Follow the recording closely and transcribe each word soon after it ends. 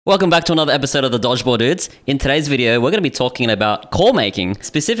Welcome back to another episode of the Dodgeball Dudes. In today's video, we're going to be talking about call making.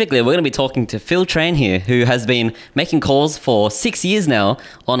 Specifically, we're going to be talking to Phil Train here, who has been making calls for 6 years now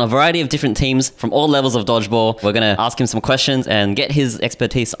on a variety of different teams from all levels of dodgeball. We're going to ask him some questions and get his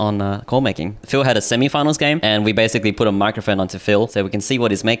expertise on call making. Phil had a semi-finals game, and we basically put a microphone onto Phil so we can see what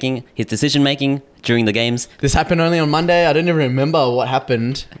he's making, his decision making during the games. This happened only on Monday. I don't even remember what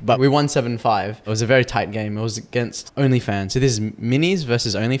happened, but we won 7-5. It was a very tight game. It was against OnlyFans. So this is Minis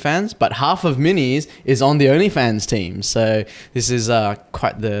versus OnlyFans, but half of Minis is on the OnlyFans team. So this is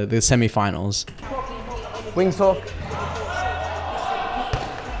quite the semi-finals. Wings talk.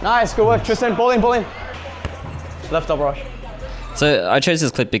 Nice, good work, Tristan. Ball in, ball in. Left double rush. So I chose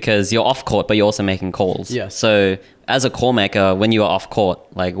this clip because you're off court, but you're also making calls. Yes. So as a call maker, when you are off court,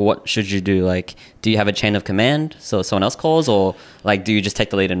 like what should you do? Like, do you have a chain of command so someone else calls, or like do you just take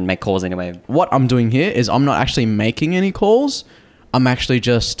the lead and make calls anyway? What I'm doing here is I'm not actually making any calls. I'm actually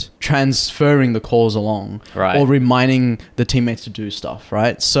just transferring the calls along, right, or reminding the teammates to do stuff,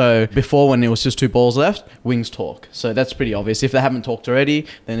 right? So before, when it was just 2 balls left, wings talk. So that's pretty obvious. If they haven't talked already,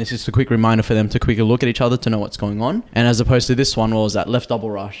 then it's just a quick reminder for them to quickly look at each other to know what's going on. And as opposed to this one, what was that? Left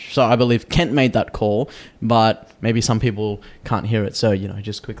double rush. So I believe Kent made that call, but maybe some people can't hear it. So, you know,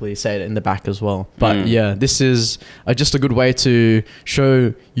 just quickly say it in the back as well. But yeah, this is just a good way to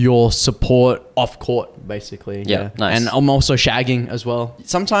show your support off court, basically. Yeah, nice. And I'm also shagging as well.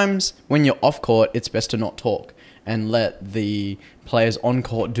 Sometimes when you're off court, it's best to not talk and let the players on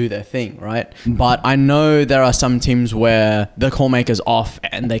court do their thing, right? But I know there are some teams where the call maker's off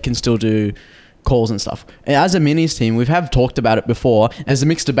and they can still do calls and stuff. As a minis team, we have talked about it before. There's a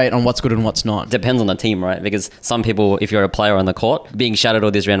mixed debate on what's good and what's not. Depends on the team, right? Because some people, if you're a player on the court, being shouted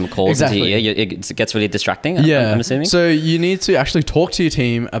all these random calls Exactly. into your ear, it gets really distracting. Yeah. I'm assuming. So you need to actually talk to your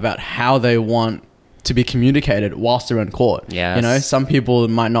team about how they want to be communicated whilst they're on court. Yes. You know, some people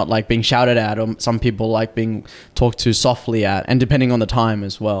might not like being shouted at, or some people like being talked to softly at, and depending on the time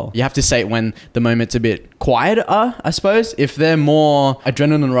as well. You have to say it when the moment's a bit quieter, I suppose. If they're more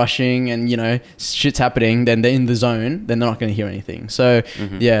adrenaline rushing and, you know, shit's happening, then they're in the zone, then they're not going to hear anything. So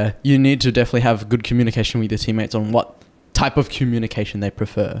yeah, you need to definitely have good communication with your teammates on what type of communication they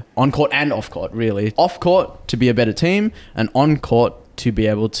prefer. On court and off court, really. Off court to be a better team, and on court to be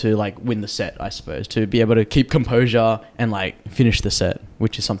able to like win the set, I suppose, to be able to keep composure and like finish the set,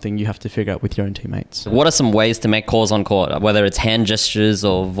 which is something you have to figure out with your own teammates. What are some ways to make calls on court, whether it's hand gestures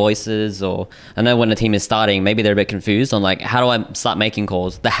or voices? Or I know when a team is starting, maybe they're a bit confused on like, how do I start making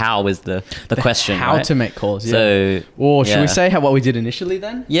calls? The how is the question, how right? to make calls, yeah. So, or should we say what we did initially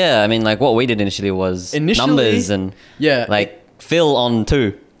then? Yeah, I mean, like what we did initially was numbers and like Phil on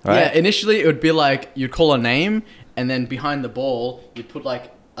 2, right? Yeah, initially it would be like you'd call a name, and then behind the ball, you put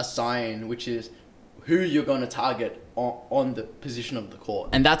like a sign, which is who you're going to target on the position of the court.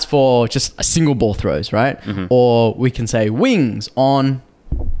 And that's for just a single ball throws, right? Or we can say wings on,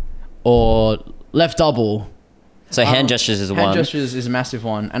 or left double. So hand gestures is one. Hand gestures is a massive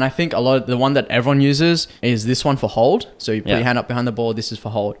one. And I think the one that everyone uses is this one for hold. So you put your hand up behind the ball, this is for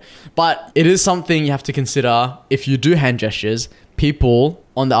hold. But it is something you have to consider. If you do hand gestures, people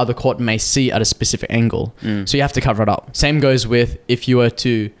on the other court may see at a specific angle. So you have to cover it up. Same goes with if you were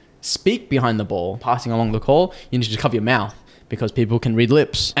to speak behind the ball, passing along the call, you need to cover your mouth because people can read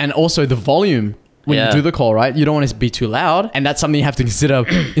lips. And also the volume when you do the call, right? You don't want it to be too loud. And that's something you have to consider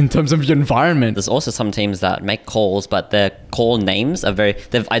in terms of your environment. There's also some teams that make calls, but their call names are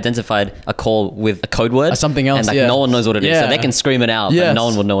they've identified a call with a code word. Something else, and like no one knows what it is. So they can scream it out, but no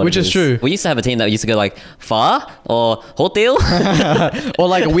one will know what it is. Which is true. We used to have a team that used to go like, far or hotel. Or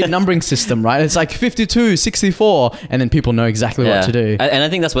like a weird numbering system, right? It's like 52, 64, and then people know exactly what to do. And I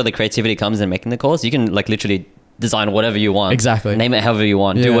think that's where the creativity comes in making the calls. You can like literally design whatever you want. Exactly. Name it however you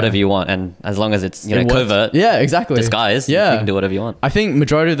want. Do whatever you want. And as long as it's, you know, covert. Yeah, exactly. Disguise. Yeah. You can do whatever you want. I think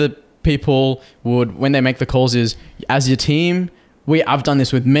majority of the people would, when they make the calls, is as your team, I've done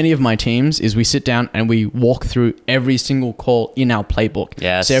this with many of my teams, is we sit down and we walk through every single call in our playbook.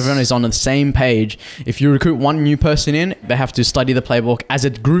 Yes. So everyone is on the same page. If you recruit one new person in, they have to study the playbook as a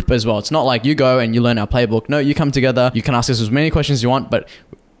group as well. It's not like you go and you learn our playbook. No, you come together. You can ask us as many questions as you want, but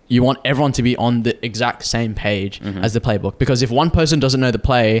you want everyone to be on the exact same page as the playbook. Because if one person doesn't know the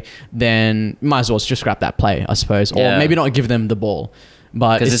play, then you might as well just scrap that play, I suppose. Or maybe not give them the ball.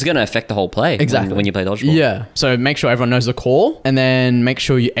 Because it's going to affect the whole play when you play dodgeball. Yeah. So make sure everyone knows the call, and then make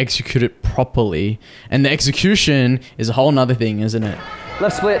sure you execute it properly. And the execution is a whole nother thing, isn't it?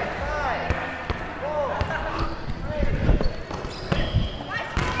 Left split.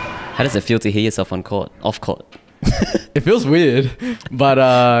 How does it feel to hear yourself on court, off court? It feels weird, but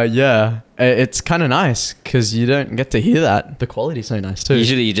yeah, it's kind of nice because you don't get to hear that. The quality's so nice too.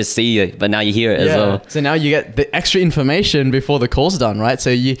 Usually you just see it, but now you hear it as well. So now you get the extra information before the call's done, right? So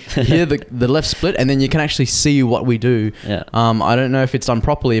you hear the left split, and then you can actually see what we do. Yeah. I don't know if it's done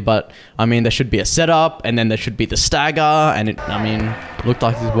properly, but I mean, there should be a setup, and then there should be the stagger, and it looked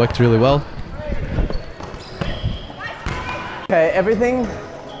like it worked really well. Okay, everything,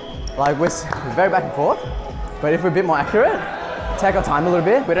 like we're very back and forth, but if we're a bit more accurate, take our time a little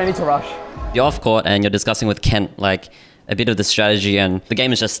bit. We don't need to rush. You're off court and you're discussing with Kent like a bit of the strategy, and the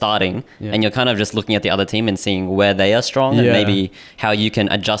game is just starting, and you're kind of just looking at the other team and seeing where they are strong and maybe how you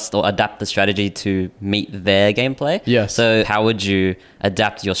can adjust or adapt the strategy to meet their gameplay. Yes. So how would you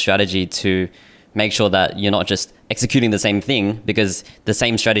adapt your strategy to make sure that you're not just executing the same thing, because the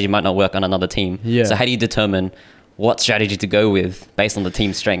same strategy might not work on another team? Yeah. So how do you determine what strategy to go with based on the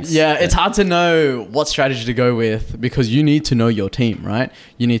team's strengths? Yeah, it's hard to know what strategy to go with because you need to know your team, right?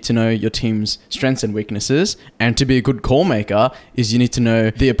 You need to know your team's strengths and weaknesses. And to be a good call maker is you need to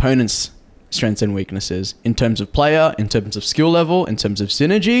know the opponent's strengths and weaknesses in terms of player, in terms of skill level, in terms of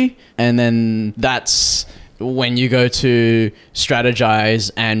synergy. And then that's when you go to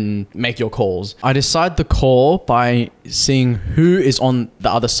strategize and make your calls. I decide the call by seeing who is on the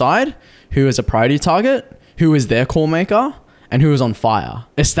other side, who is a priority target, who is their call maker, and who is on fire.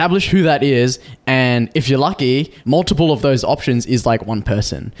 Establish who that is, and if you're lucky, multiple of those options is like one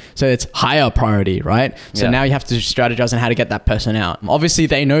person. So it's higher priority, right? So now you have to strategize on how to get that person out. Obviously,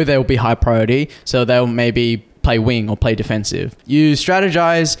 they know they'll be high priority, so they'll maybe play wing or play defensive. You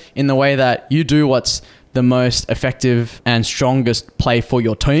strategize in the way that you do what's the most effective and strongest play for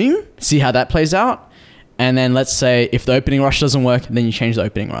your team. See how that plays out. And then let's say if the opening rush doesn't work, then you change the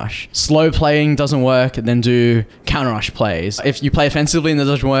opening rush. Slow playing doesn't work, then do counter rush plays. If you play offensively and that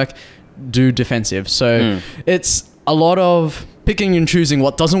doesn't work, do defensive. So it's a lot of picking and choosing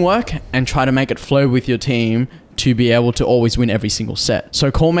what doesn't work and try to make it flow with your team to be able to always win every single set. So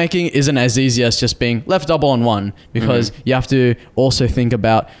call making isn't as easy as just being left double on one, because you have to also think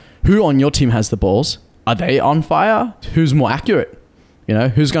about who on your team has the balls. Are they on fire? Who's more accurate? You know,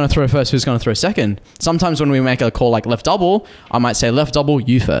 who's going to throw first? Who's going to throw second? Sometimes when we make a call like left double, I might say left double,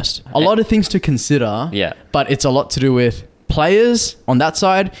 you first. A lot of things to consider, but it's a lot to do with players on that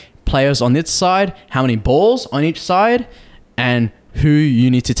side, players on this side, how many balls on each side, and who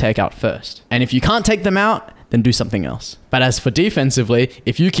you need to take out first. And if you can't take them out, then do something else. But as for defensively,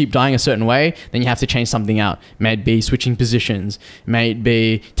 if you keep dying a certain way, then you have to change something out. May it be switching positions, may it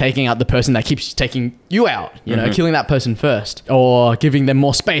be taking out the person that keeps taking you out, you know, killing that person first, or giving them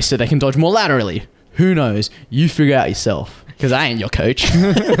more space so they can dodge more laterally. Who knows? You figure out yourself. Because I ain't your coach.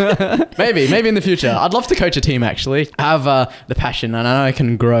 maybe in the future. I'd love to coach a team actually. I have the passion, and I know I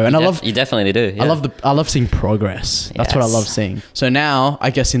can grow. And you definitely do. Yeah. I love seeing progress. That's what I love seeing. So now,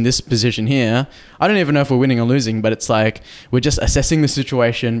 I guess in this position here, I don't even know if we're winning or losing, but it's like we're just assessing the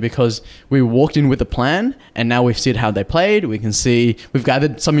situation because we walked in with a plan, and now we've seen how they played. We can see we've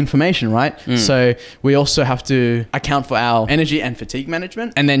gathered some information, right? So we also have to account for our energy and fatigue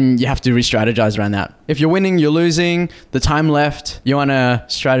management, and then you have to re-strategize around that. If you're winning, you're losing, the time left, you want to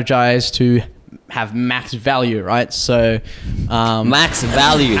strategize to have max value, right? So max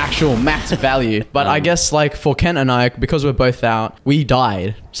value, actual max value. But I guess like for Kent and I, because we're both out, we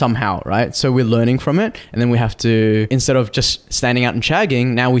died somehow, right? So we're learning from it, and then we have to, instead of just standing out and shagging,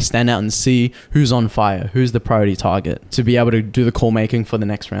 now we stand out and see who's on fire, who's the priority target, to be able to do the call making for the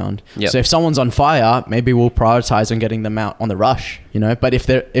next round. So if someone's on fire, maybe we'll prioritize on getting them out on the rush, you know. But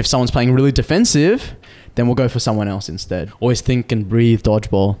if someone's playing really defensive, then we'll go for someone else instead. Always think and breathe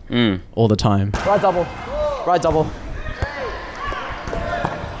dodgeball all the time. Right double. Right double.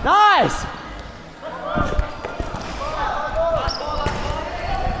 Nice!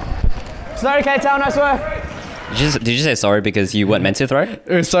 Sorry, K-Tail, nice work. Did you say sorry because you weren't meant to throw? It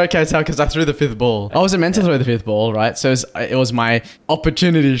was sorry, K-Tail, because I threw the fifth ball. I wasn't meant to throw the fifth ball, right? So it was my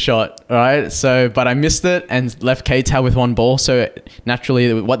opportunity shot, right? So, but I missed it and left K-Tail with one ball. So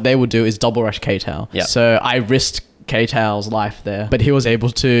naturally, what they would do is double rush K-Tail. So I risked K-Tail's life there, but he was able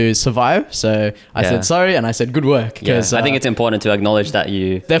to survive. So I said sorry, and I said good work. Because I think it's important to acknowledge that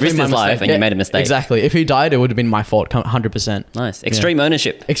you risked his life and you made a mistake. Exactly. If he died, it would have been my fault, 100%. Nice. Extreme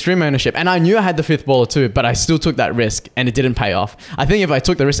ownership. Extreme ownership. And I knew I had the fifth baller too, but I still took that risk and it didn't pay off. I think if I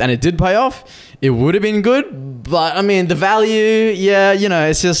took the risk and it did pay off, it would have been good. But I mean, the value, you know,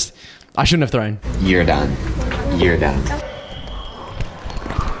 it's just, I shouldn't have thrown. You're done. You're done.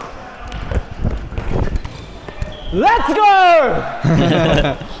 Let's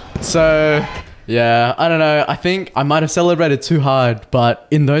go! So Yeah, I don't know. I think I might have celebrated too hard, but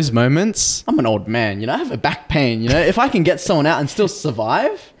in those moments, I'm an old man, you know, I have a back pain, you know. If I can get someone out and still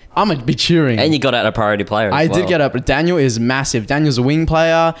survive, I'm going to be cheering. And you got out a priority player as I well. did get up, but Daniel is massive. Daniel's a wing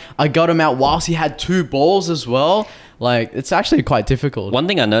player. I got him out whilst he had 2 balls as well. Like, it's actually quite difficult. One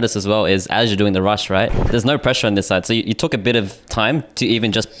thing I noticed as well is as you're doing the rush, right? There's no pressure on this side. So you took a bit of time to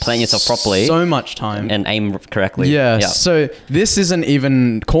even just plan yourself properly. So much time. And aim correctly. Yeah. So this isn't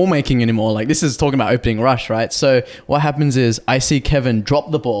even call making anymore. Like, this is talking about opening rush, right? So what happens is I see Kevin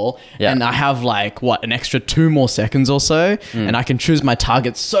drop the ball and I have like, what, an extra 2 more seconds or so. And I can choose my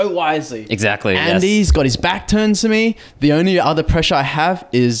target so wisely. Exactly. Andy's got his back turned to me. The only other pressure I have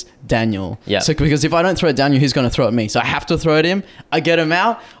is Daniel. Yeah. So because if I don't throw it Daniel, he's going to throw it me. So I have to throw it him. I get him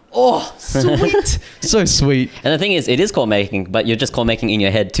out. Oh, sweet. So sweet. And the thing is, it is call making, but you're just call making in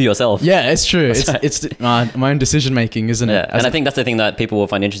your head to yourself. Yeah, it's true. It's my own decision making, isn't it? And I think that's the thing that people will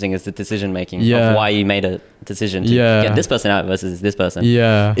find interesting is the decision making Yeah. of why you made a decision to get this person out versus this person.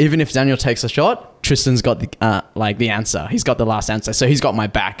 Yeah. Even if Daniel takes a shot, Tristan's got the answer. He's got the last answer. So he's got my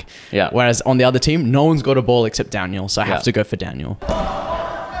back. Yeah. Whereas on the other team, no one's got a ball except Daniel. So I have to go for Daniel.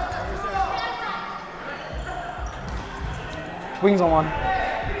 Wings on 1.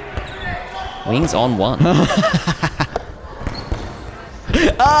 Wings on 1.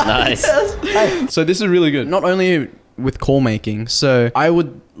 Nice. So this is really good. Not only with call making. So I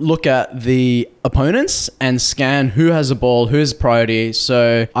would look at the opponents and scan who has a ball, who has priority.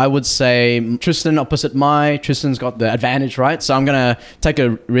 So I would say Tristan opposite Tristan's got the advantage, right? So I'm going to take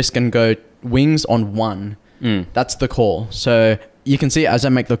a risk and go wings on 1. That's the call. So you can see as I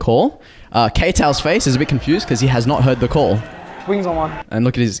make the call, K-Tail's face is a bit confused because he has not heard the call. Wings on 1. And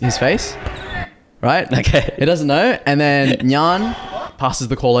look at his face, right? Okay. He doesn't know. And then Nyan passes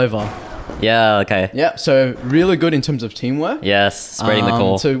the call over. Yeah, okay. Yeah, so really good in terms of teamwork. Yes, spreading the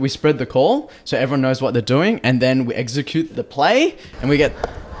call. So we spread the call so everyone knows what they're doing, and then we execute the play and we get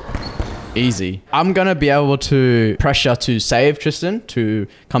easy. I'm going to be able to pressure to save Tristan to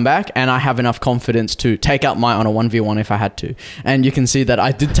come back, and I have enough confidence to take out on a 1v1 if I had to. And you can see that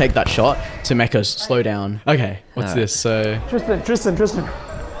I did take that shot to make us slow down. Okay, what's this? So Tristan.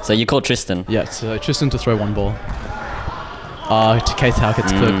 So you called Tristan. yeah, so Tristan to throw 1 ball. K-Tail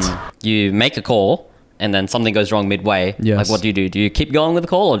gets clipped. You make a call and then something goes wrong midway. Yes. Like, what do? Do you keep going with the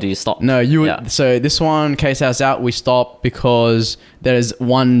call or do you stop? No, Yeah. So this one, K-Tail's out, we stop because there's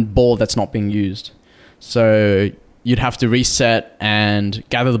 1 ball that's not being used. So you'd have to reset and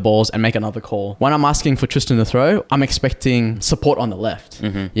gather the balls and make another call. When I'm asking for Tristan to throw, I'm expecting support on the left.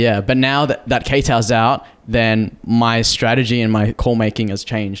 Yeah, but now that K-Tail's out, then my strategy and my call making has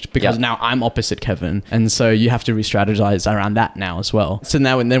changed because now I'm opposite Kevin. And so you have to re-strategize around that now as well. So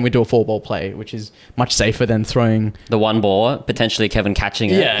now and then we do a 4-ball play, which is much safer than throwing The 1 ball, potentially Kevin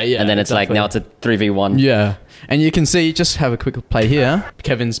catching it. Yeah, And then it's exactly. like, now it's a 3v1. Yeah. And you can see, just have a quick play here.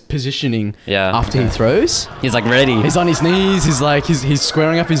 Kevin's positioning after he throws. He's like ready. He's on his knees. He's like, he's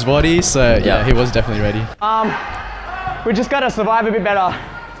squaring up his body. So yeah, he was definitely ready. We just gotta survive a bit better.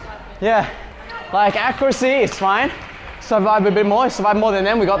 Yeah. Like accuracy is fine. Survive a bit more. Survive more than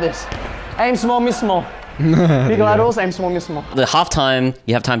them. We got this. Aim small, miss small. Big laterals, aim small, miss small. The halftime,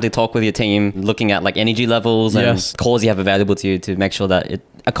 you have time to talk with your team, looking at like energy levels and calls you have available to you to make sure that it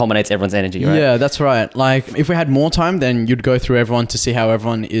accommodates everyone's energy, right? Yeah, that's right. Like if we had more time, then you'd go through everyone to see how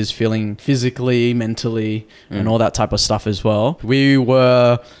everyone is feeling physically, mentally, and all that type of stuff as well. We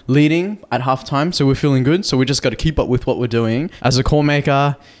were leading at halftime, so we're feeling good. So we just got to keep up with what we're doing. As a call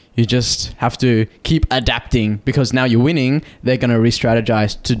maker, you just have to keep adapting because now you're winning. They're going to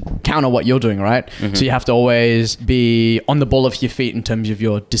re-strategize to counter what you're doing, right? So you have to always be on the ball of your feet in terms of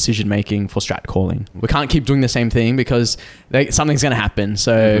your decision making for strat calling. We can't keep doing the same thing because something's going to happen.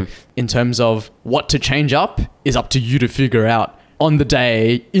 So in terms of what to change up is up to you to figure out on the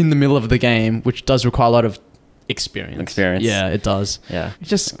day in the middle of the game, which does require a lot of experience. Yeah, it does. Yeah.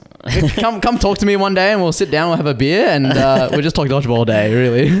 Just come talk to me one day and we'll sit down, we'll have a beer and we'll just talk dodgeball all day,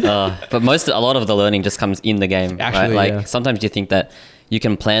 really. But a lot of the learning just comes in the game. Actually, right? Like sometimes you think that you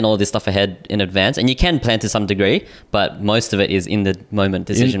can plan all this stuff ahead in advance, and you can plan to some degree, but most of it is in the moment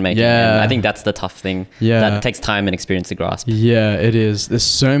decision making. Yeah. And I think that's the tough thing. Yeah. That takes time and experience to grasp. Yeah, it is. There's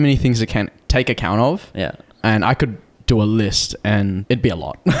so many things that can take account of. Yeah. And I could do a list and it'd be a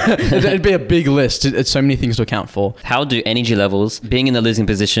lot. It'd be a big list. It's so many things to account for. How do energy levels, being in the losing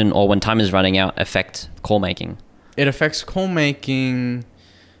position or when time is running out, affect call making? It affects call making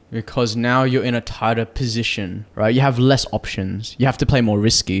because now you're in a tighter position, right? You have less options. You have to play more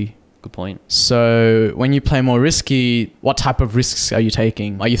risky. Good point. So when you play more risky, what type of risks are you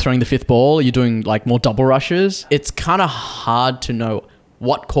taking? Are you throwing the 5th ball? Are you doing like more double rushes? It's kind of hard to know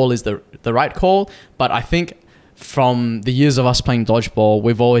what call is the right call, but I think from the years of us playing dodgeball,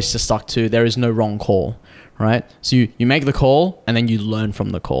 we've always just stuck to there is no wrong call, right? So you make the call and then you learn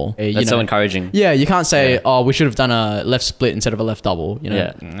from the call. That's so encouraging. Yeah, you can't say, oh, we should have done a left split instead of a left double. You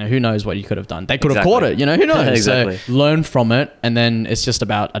know, who knows what you could have done? They could have caught it. You know, who knows? Exactly. So learn from it, and then it's just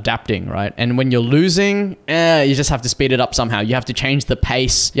about adapting, right? And when you're losing, you just have to speed it up somehow. You have to change the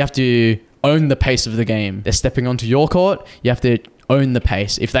pace. You have to own the pace of the game. They're stepping onto your court. You have to own the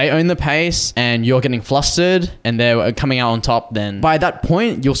pace. If they own the pace and you're getting flustered and they're coming out on top, then by that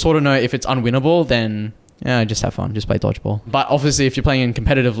point, you'll sort of know if it's unwinnable, then yeah, just have fun. Just play dodgeball. But obviously, if you're playing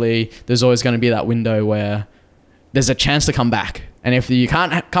competitively, there's always going to be that window where there's a chance to come back. And if you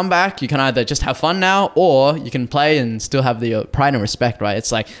can't come back, you can either just have fun now, or you can play and still have the pride and respect, right?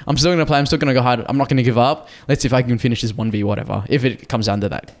 It's like, I'm still going to play. I'm still going to go hard. I'm not going to give up. Let's see if I can finish this 1v whatever, if it comes down to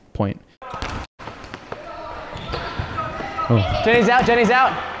that point. Oh. Jenny's out, Jenny's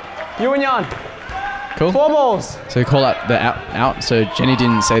out. You and Jan. Cool. 4 balls. So you call out the out. So Jenny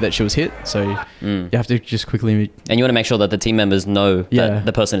didn't say that she was hit. So you have to just quickly... And you want to make sure that the team members know that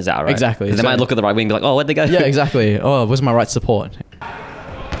the person is out, right? Exactly. They might look at the right wing and be like, oh, where'd they go? Yeah, exactly. Oh, where's my right support?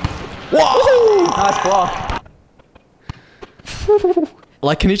 Whoa! Nice block.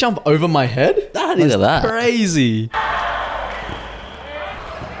 Like, can you jump over my head? That is crazy.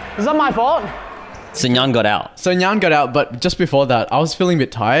 Is that my fault? So Nyan got out. So Nyan got out, but just before that, I was feeling a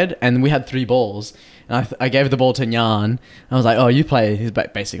bit tired, and we had 3 balls. And I gave the ball to Nyan. I was like, oh, you play.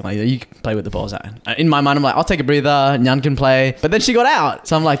 Basically, you can play with the balls out. In my mind, I'm like, I'll take a breather. Nyan can play. But then she got out.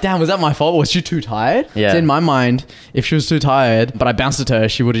 So I'm like, damn, was that my fault? Was she too tired? Yeah. So in my mind, if she was too tired, but I bounced at her,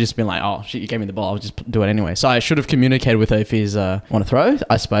 she would have just been like, oh, you gave me the ball. I'll just do it anyway. So I should have communicated with her if he's want to throw,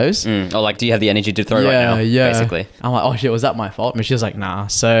 I suppose. Or like, do you have the energy to throw right now? Yeah. Basically. I'm like, oh shit, was that my fault? And she was like, nah.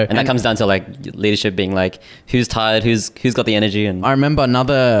 So and that comes down to like leadership being like, who's tired, who's got the energy. And I remember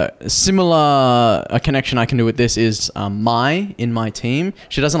another similar connection I can do with this is Mai in my team.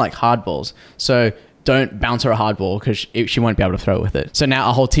 She doesn't like hard balls, so don't bounce her a hard ball because she won't be able to throw it with it. So now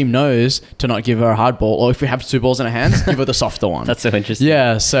our whole team knows to not give her a hard ball, or if we have 2 balls in our hands, give her the softer one. That's so interesting.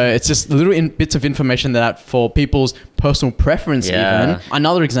 Yeah, so it's just little bits of information that for people's personal preference even.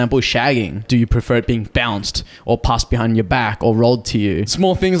 Another example is shagging. Do you prefer it being bounced or passed behind your back or rolled to you?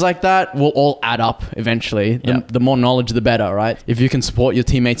 Small things like that will all add up eventually. The more knowledge, the better, right? If you can support your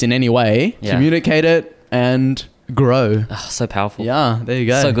teammates in any way, communicate it and grow. Oh, so powerful. Yeah, there you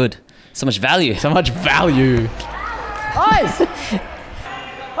go. So good. So much value. So much value. Eyes!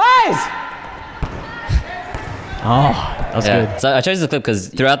 Eyes! Oh, that's good. So I chose this clip because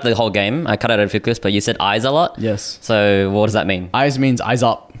throughout the whole game, I cut out a few clips, but you said eyes a lot. Yes. So what does that mean? Eyes means eyes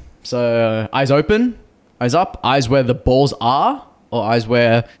up. So eyes open, eyes up, eyes where the balls are, or eyes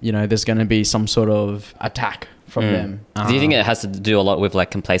where, you know, there's going to be some sort of attack from them. Do you think it has to do a lot with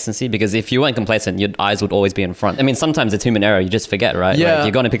like complacency? Because if you weren't complacent, your eyes would always be in front. I mean, sometimes it's human error. You just forget, right? Yeah. Like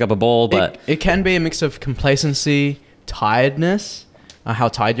you're going to pick up a ball, but... It can be a mix of complacency, tiredness, how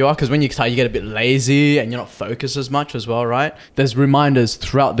tired you are. Because when you're tired, you get a bit lazy and you're not focused as much as well, right? There's reminders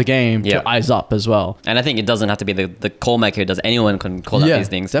throughout the game to eyes up as well. And I think it doesn't have to be the call maker who does. Anyone can call out these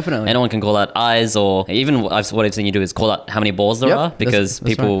things. Definitely. Anyone can call out eyes, or even what I've seen you do is call out how many balls there are, because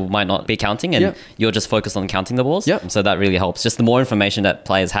that's people might not be counting, and you're just focused on counting the balls. So that really helps. Just the more information that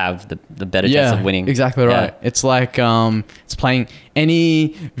players have, the better chance of winning. Exactly right. It's like it's playing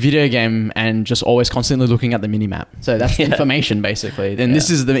any video game and just always constantly looking at the mini map. So that's the information basically. And this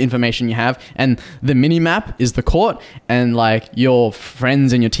is the information you have, and the mini map is the court, and like your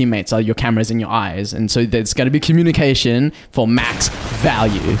friends and your teammates are your cameras and your eyes, and so there's going to be communication for max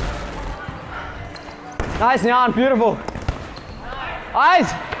value. Nice, Nyan, beautiful. Eyes,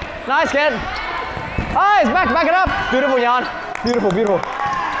 nice, kid. Eyes, back it up. Beautiful, Nyan. Beautiful.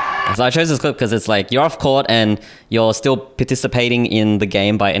 So I chose this clip because it's like you're off court and you're still participating in the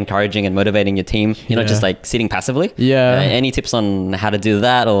game by encouraging and motivating your team. You're not just like sitting passively. Any tips on how to do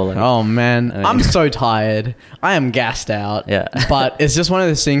that? Or like, oh man, I'm so tired. I am gassed out. But it's just one of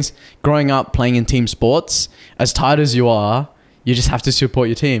those things. Growing up playing in team sports, as tired as you are, you just have to support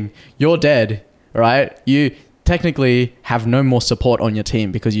your team. You're dead, right? You technically have no more support on your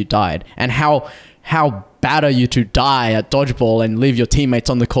team because you died. And how bad are you to die at dodgeball and leave your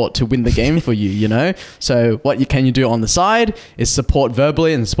teammates on the court to win the game for you, you know? So what can you do on the side is support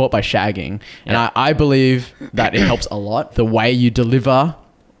verbally and support by shagging. And I believe that it helps a lot. The way you deliver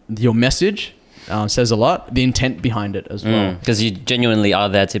your message says a lot. The intent behind it as well. Because you genuinely are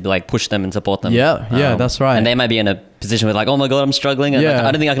there to like push them and support them. Yeah, that's right. And they might be in a position where like, oh my God, I'm struggling. And like,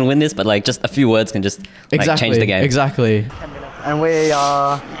 I don't think I can win this. But like just a few words can just like, change the game. Exactly. And we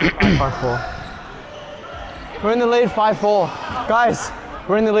are 5-4. We're in the lead 5-4. Guys,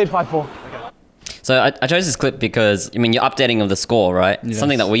 We're in the lead 5-4. So I chose this clip because, I mean, you're updating of the score, right? Yes.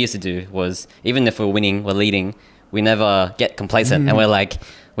 Something that we used to do was, even if we're winning, we're leading, we never get complacent. And we're like,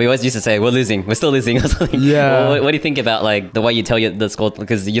 we always used to say, we're losing, we're still losing or something. Yeah. What do you think about like the way you tell the score?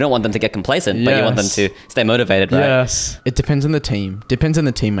 Because you don't want them to get complacent, but you want them to stay motivated, right? Yes. It depends on the team. Depends on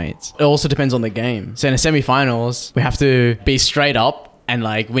the teammates. It also depends on the game. So in the semi-finals, we have to be straight up. And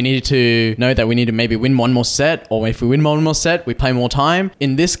like, we need to know that we need to maybe win one more set. Or if we win one more set, we play more time.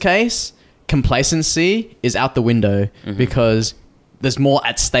 In this case, complacency is out the window because there's more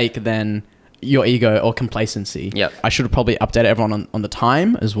at stake than your ego or complacency. Yep. I should have probably updated everyone on the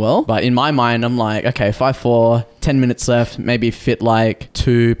time as well. But in my mind, I'm like, okay, 5-4, 10 minutes left, maybe fit like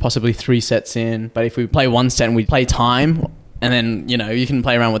 2, possibly 3 sets in. But if we play one set and we play time, and then, you know, you can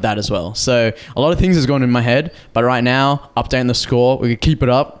play around with that as well. So a lot of things is going in my head, but right now, updating the score, we could keep it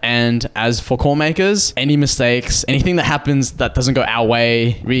up. And as for call makers, any mistakes, anything that happens that doesn't go our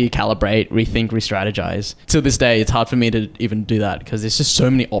way, recalibrate, rethink, restrategize. Till this day, it's hard for me to even do that because there's just so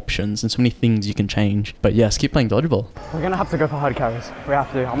many options and so many things you can change. But yes, keep playing dodgeball. We're gonna have to go for hard carries. We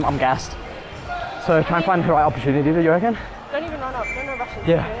have to. I'm gassed. So try and find the right opportunity. Do you reckon? Don't even run up. Don't no rush.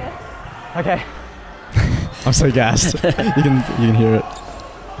 Yeah. Okay. I'm so gassed. You can hear it.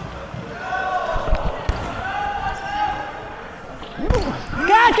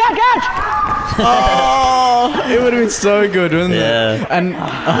 Catch! Oh, it would have been so good, wouldn't it? And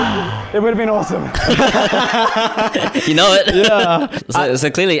It would have been awesome. You know it. yeah. So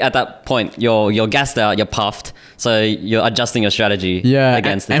clearly at that point, you're gassed out, you're puffed. So you're adjusting your strategy Yeah,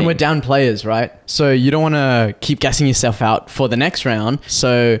 against the and team. we're down players, right? So you don't want to keep gassing yourself out for the next round.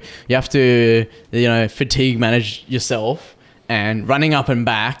 So you have to, you know, fatigue manage yourself, and running up and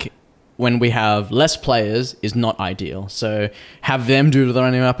back when we have less players is not ideal. So have them do the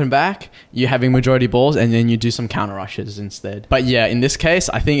running up and back, you having majority balls, and then you do some counter rushes instead. But yeah, in this case,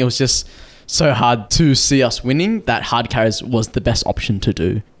 I think it was just so hard to see us winning that hard carries was the best option to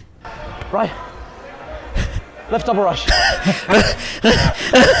do. Right. Left double rush.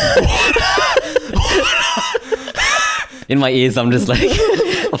 In my ears, I'm just like,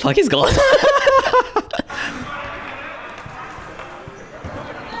 oh fuck, he's gone.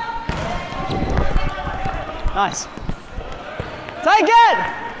 Nice. Take it!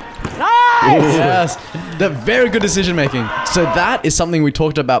 Nice! Yes, the very good decision making. So that is something we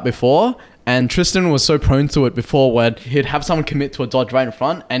talked about before, and Tristan was so prone to it before, where he'd have someone commit to a dodge right in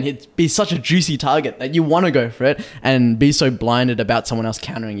front, and he'd be such a juicy target that you want to go for it, and be so blinded about someone else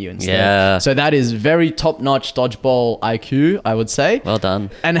countering you instead. Yeah. So that is very top-notch dodgeball IQ, I would say. Well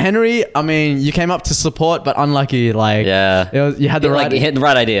done. And Henry, I mean, you came up to support, but unlucky. Like, Yeah. you had the right. Like, you hit the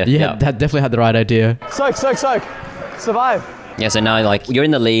right idea. You had definitely had the right idea. Soak, soak, soak. Survive. Yeah, so now like you're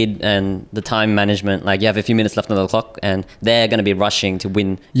in the lead and the time management, like you have a few minutes left on the clock and they're going to be rushing to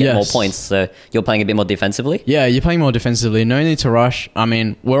win, get more Yes. points. So you're playing a bit more defensively. Yeah, you're playing more defensively. No need to rush. I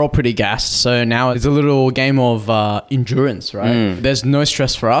mean, we're all pretty gassed. So now it's a little game of endurance, right? There's no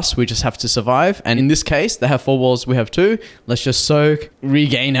stress for us. We just have to survive. And in this case, they have 4 balls. We have 2. Let's just soak,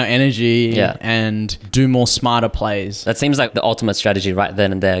 regain our energy, Yeah. and do more smarter plays. That seems like the ultimate strategy right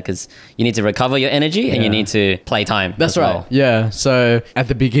then and there because you need to recover your energy and Yeah. you need to play time. That's as right. well. Yeah. So at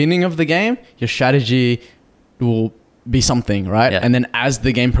the beginning of the game, your strategy will be something, right? Yeah. And then as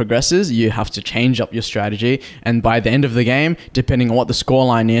the game progresses, you have to change up your strategy. And by the end of the game, depending on what the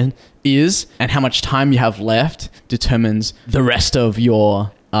scoreline is and how much time you have left, determines the rest of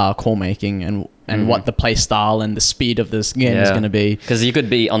your call making and what the play style and the speed of this game is going to be. Because you could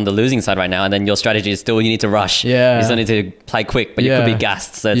be on the losing side right now and then your strategy is still you need to rush. Yeah. You still need to play quick, but you could be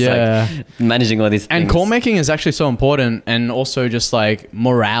gassed. So it's like managing all these things. And call making is actually so important, and also just like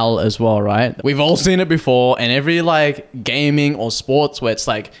morale as well, right? We've all seen it before, and every like gaming or sports where it's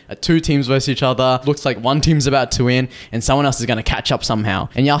like 2 teams versus each other, looks like one team's about to win and someone else is going to catch up somehow.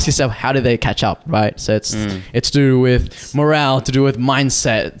 And you ask yourself, how do they catch up, right? So it's to do with morale, to do with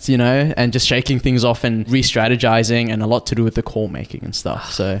mindset, you know, and just shaking things off and re-strategizing, and a lot to do with the call making and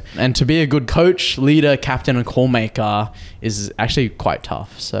stuff. So, and to be a good coach, leader, captain, and call maker is actually quite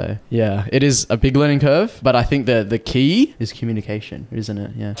tough. So yeah, it is a big learning curve, but I think the key is communication, isn't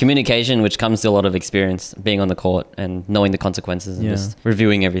it? Yeah. Communication, which comes to a lot of experience, being on the court and knowing the consequences and just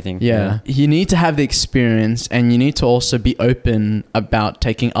reviewing everything. Yeah. You need to have the experience, and you need to also be open about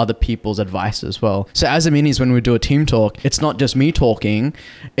taking other people's advice as well. So as a minis, when we do a team talk, it's not just me talking,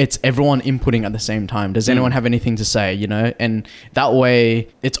 it's everyone inputting at the same time. Does anyone have anything to say, you know? And that way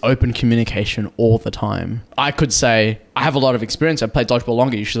it's open communication all the time. I could say, I have a lot of experience. I played dodgeball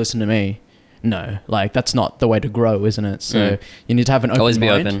longer. You should listen to me. no, like that's not the way to grow, isn't it? So you need to have an open Always be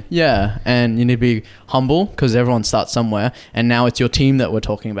mind. open. Yeah, and you need to be humble because everyone starts somewhere. And now it's your team that we're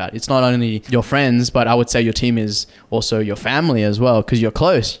talking about. It's not only your friends, but I would say your team is also your family as well because you're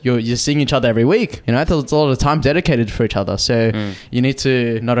close. You're seeing each other every week. You know, there's a lot of time dedicated for each other. So you need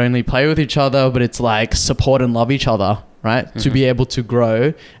to not only play with each other, but it's like support and love each other, right? To be able to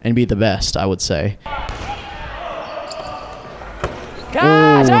grow and be the best, I would say.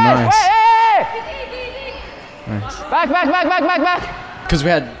 Guys, Ooh, hey, nice. hey, hey. Back. Because we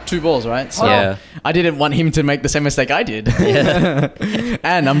had 2 balls, right? So Yeah. I didn't want him to make the same mistake I did.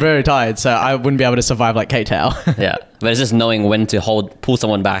 And I'm very tired, so I wouldn't be able to survive like K-Tao. Yeah, but it's just knowing when to pull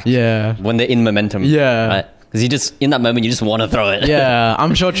someone back. Yeah. When they're in momentum. Yeah. Right? Because you just, in that moment, you just want to throw it. Yeah,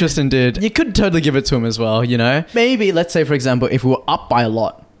 I'm sure Tristan did. You could totally give it to him as well, you know? Maybe, let's say, for example, if we were up by a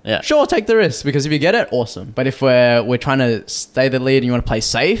lot, Yeah. sure, take the risk because if you get it, awesome. But if we're trying to stay the lead and you want to play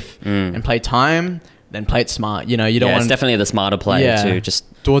safe and play time, then play it smart. You know, you don't Yeah, want it's definitely the smarter play to just...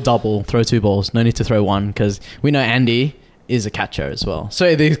 do a double, throw 2 balls. No need to throw 1 because we know Andy is a catcher as well.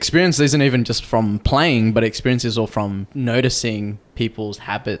 So the experience isn't even just from playing, but experience is all from noticing people's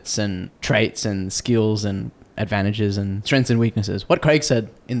habits and traits and skills and advantages and strengths and weaknesses. What Craig said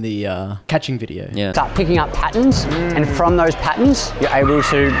in the catching video. Yeah. Start picking up patterns, and from those patterns, you're able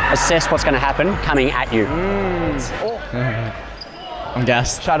to assess what's going to happen coming at you. I'm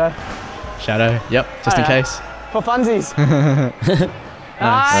gassed. Shadow. Yep, just in case. For funsies.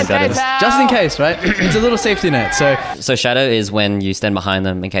 I got it. Just in case, right? It's a little safety net. So, shadow is when you stand behind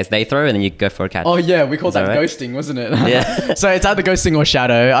them in case they throw and then you go for a catch. oh yeah, we called that that right? ghosting, wasn't it? Yeah. So it's either ghosting or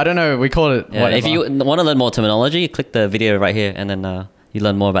shadow. I don't know. We call it Yeah, whatever. if you want to learn more terminology, click the video right here and then you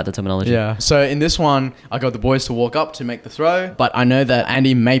learn more about the terminology. Yeah. So in this one, I got the boys to walk up to make the throw, but I know that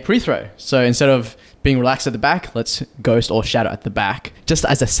Andy may pre-throw. So instead of being relaxed at the back, let's ghost or shadow at the back, just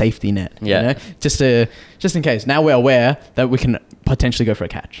as a safety net. Yeah. You know? Just in case. Now we're aware that we can potentially go for a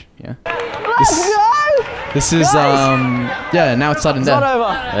catch. Yeah. This is yeah. Now it's sudden It's not death.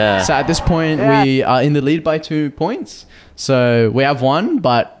 over. Yeah. So at this point, Yeah. we are in the lead by 2 points. So we have 1,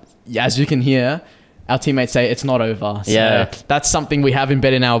 but as you can hear, our teammates say it's not over. So Yeah. that's something we have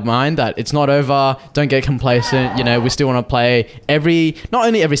embedded in our mind, that it's not over. Don't get complacent. You know, we still want to play not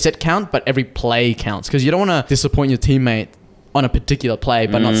only every set count, but every play counts. Because you don't want to disappoint your teammate on a particular play,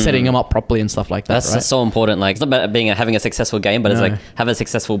 but not setting them up properly and stuff like that. That's right? so important. Like, it's not about having a successful game, but it's No. like have a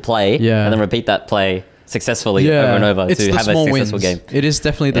successful play Yeah. and then repeat that play successfully over and over It's to the have a small successful wins. game. It is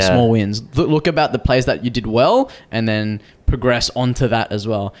definitely the Yeah. small wins. Look about the plays that you did well and then progress onto that as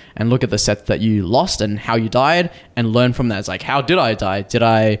well. And look at the sets that you lost and how you died and learn from that. It's like, how did I die? Did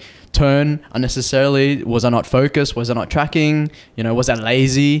I turn unnecessarily? Was I not focused? Was I not tracking? You know, was I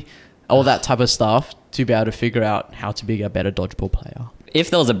lazy? All that type of stuff to be able to figure out how to be a better dodgeball player. If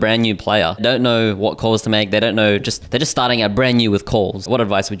there was a brand new player, they don't know what calls to make, they don't know, they're just starting out brand new with calls, what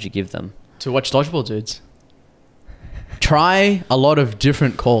advice would you give them? To watch dodgeball, dudes. Try a lot of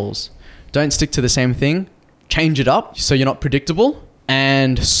different calls. Don't stick to the same thing. Change it up so you're not predictable.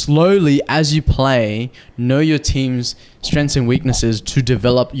 And slowly, as you play, know your team's strengths and weaknesses to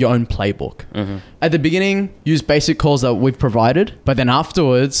develop your own playbook. At the beginning, use basic calls that we've provided, but then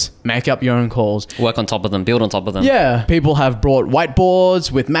afterwards, make up your own calls. Work on top of them, build on top of them. Yeah, people have brought whiteboards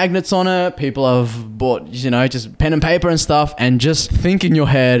with magnets on it. People have bought, you know, just pen and paper and stuff, and just think in your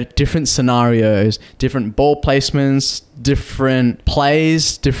head different scenarios, different ball placements, different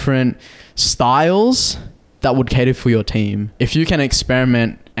plays, different styles that would cater for your team. If you can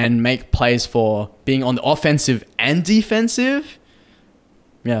experiment and make plays for being on the offensive and defensive,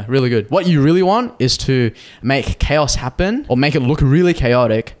 yeah, really good. What you really want is to make chaos happen or make it look really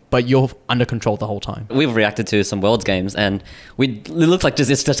chaotic, but you're under control the whole time. We've reacted to some Worlds games and it looks like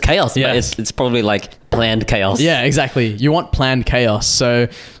it's just chaos, Yeah. but it's probably like planned chaos. Yeah, exactly. You want planned chaos. So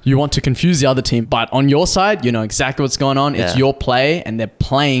you want to confuse the other team, but on your side, you know exactly what's going on. It's Yeah. your play and they're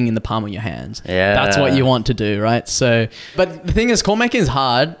playing in the palm of your hands. Yeah. That's what you want to do, right? So, but the thing is, call making is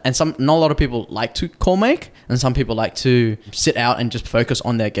hard, and not a lot of people like to call make, and some people like to sit out and just focus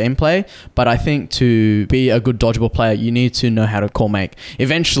on their gameplay. But I think to be a good dodgeball player, you need to know how to call make.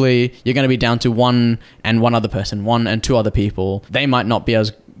 Eventually, you're going to be down to one and two other people. They might not be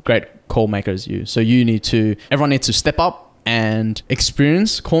as great call maker as you. So everyone needs to step up and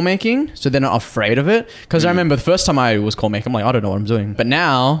experience call making, so they're not afraid of it. Because I remember the first time I was call making, I'm like, I don't know what I'm doing. But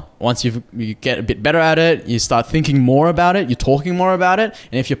now, once you get a bit better at it, you start thinking more about it, you're talking more about it,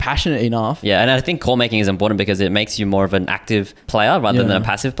 and if you're passionate enough. Yeah, and I think call making is important because it makes you more of an active player rather than a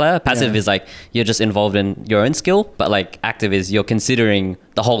passive player. Passive is like you're just involved in your own skill, but like active is you're considering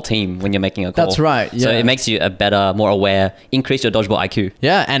the whole team when you're making a call. That's right. Yeah. So it makes you a better, more aware, increase your dodgeball IQ.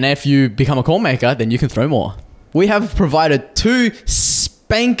 Yeah, and if you become a call maker, then you can throw more. We have provided 2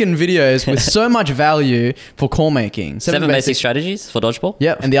 spanking videos with so much value for call making. 7 basic strategies for dodgeball.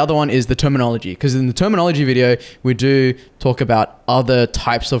 Yep, and the other one is the terminology. Because in the terminology video, we do talk about other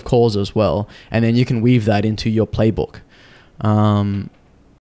types of calls as well. And then you can weave that into your playbook.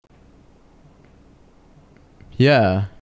 Yeah.